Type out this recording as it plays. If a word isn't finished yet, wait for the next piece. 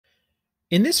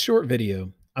In this short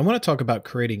video, I want to talk about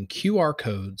creating QR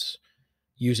codes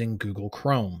using Google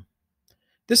Chrome.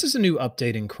 This is a new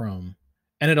update in Chrome,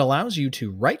 and it allows you to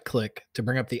right-click to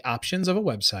bring up the options of a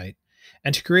website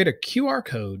and to create a QR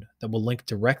code that will link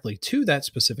directly to that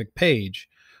specific page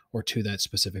or to that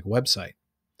specific website.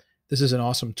 This is an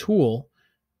awesome tool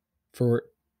for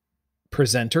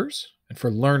presenters and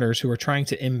for learners who are trying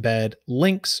to embed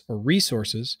links or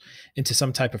resources into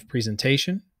some type of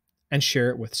presentation and share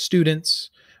it with students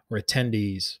or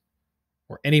attendees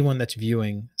or anyone that's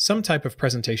viewing some type of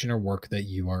presentation or work that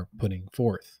you are putting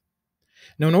forth.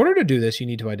 Now, in order to do this, you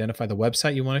need to identify the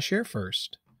website you want to share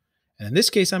first. And in this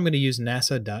case, I'm going to use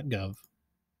nasa.gov.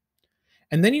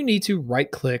 And then you need to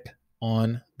right-click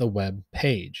on the web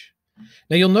page.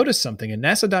 Now, you'll notice something, and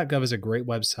nasa.gov is a great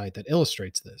website that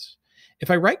illustrates this. If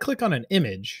I right-click on an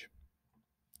image,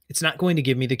 it's not going to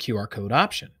give me the QR code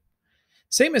option.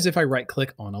 Same as if I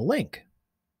right-click on a link.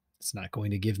 It's not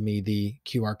going to give me the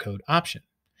QR code option.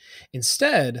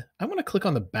 Instead, I want to click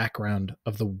on the background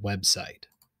of the website.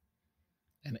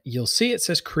 And you'll see it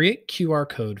says create QR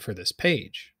code for this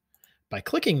page. By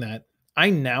clicking that,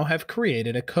 I now have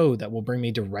created a code that will bring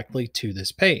me directly to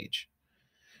this page.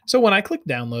 So when I click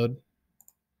download,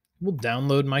 it will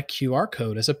download my QR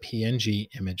code as a PNG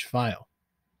image file.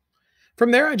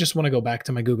 From there, I just want to go back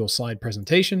to my Google slide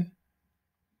presentation,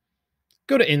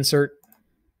 go to insert,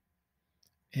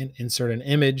 and insert an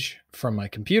image from my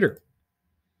computer.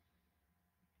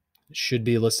 It should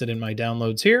be listed in my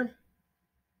downloads here.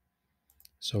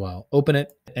 So I'll open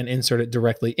it and insert it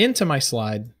directly into my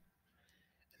slide.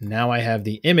 Now I have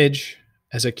the image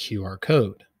as a QR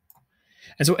code.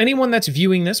 And so anyone that's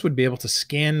viewing this would be able to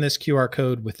scan this QR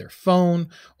code with their phone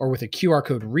or with a QR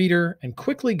code reader and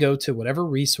quickly go to whatever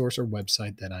resource or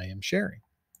website that I am sharing.